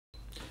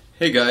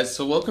Hey guys,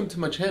 so welcome to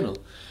my channel.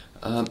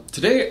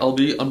 Today I'll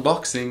be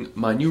unboxing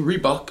my new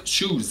Reebok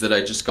shoes that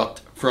I just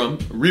got from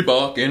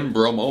Reebok in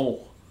Bromo.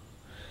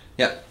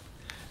 Yeah,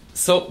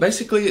 so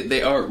basically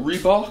they are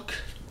Reebok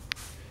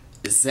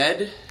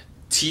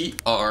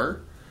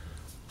ZTR.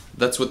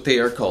 That's what they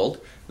are called.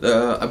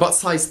 I bought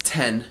size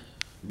 10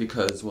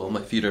 because, well,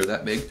 my feet are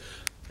that big.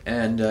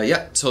 And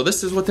yeah, so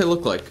this is what they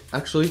look like.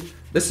 Actually,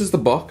 this is the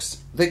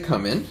box they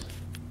come in.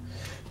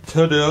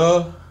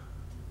 Ta-da!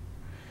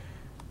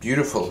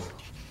 Beautiful,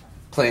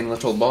 plain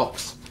little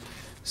box.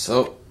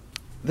 So,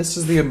 this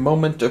is the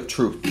moment of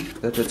truth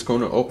that it's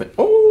going to open.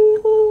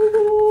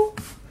 Oh!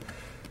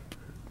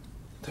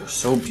 They're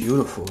so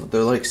beautiful.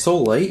 They're like so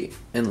light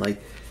and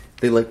like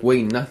they like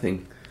weigh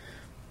nothing.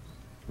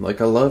 Like,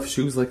 I love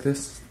shoes like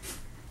this.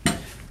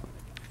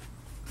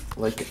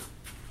 Like,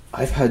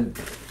 I've had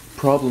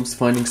problems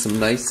finding some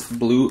nice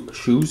blue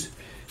shoes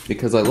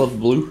because I love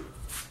blue.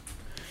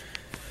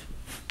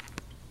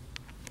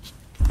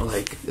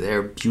 Like,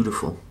 they're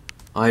beautiful.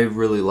 I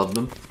really love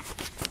them.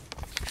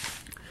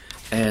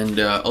 And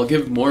I'll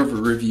give more of a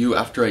review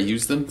after I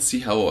use them, see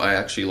how I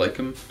actually like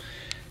them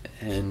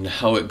and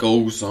how it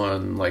goes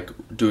on like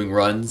doing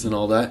runs and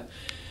all that.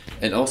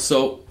 And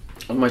also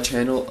on my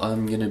channel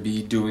I'm gonna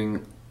be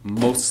doing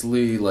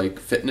mostly like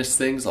fitness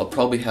things. I'll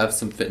probably have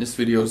some fitness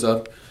videos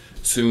up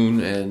soon.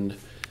 And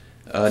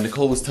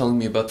Nicole was telling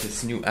me about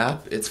this new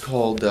app. It's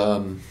called I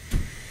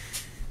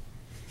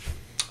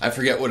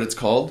forget what it's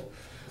called,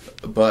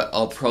 but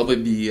I'll probably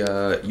be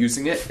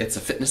using it. It's a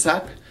fitness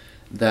app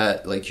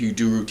that like you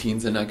do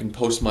routines, and I can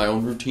post my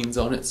own routines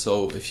on it.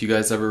 So if you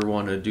guys ever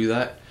want to do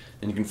that,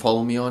 then you can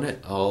follow me on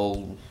it.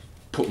 I'll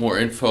put more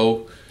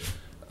info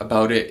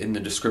about it in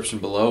the description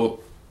below,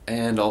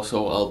 and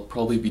also I'll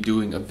probably be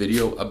doing a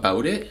video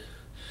about it.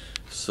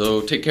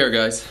 So take care,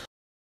 guys.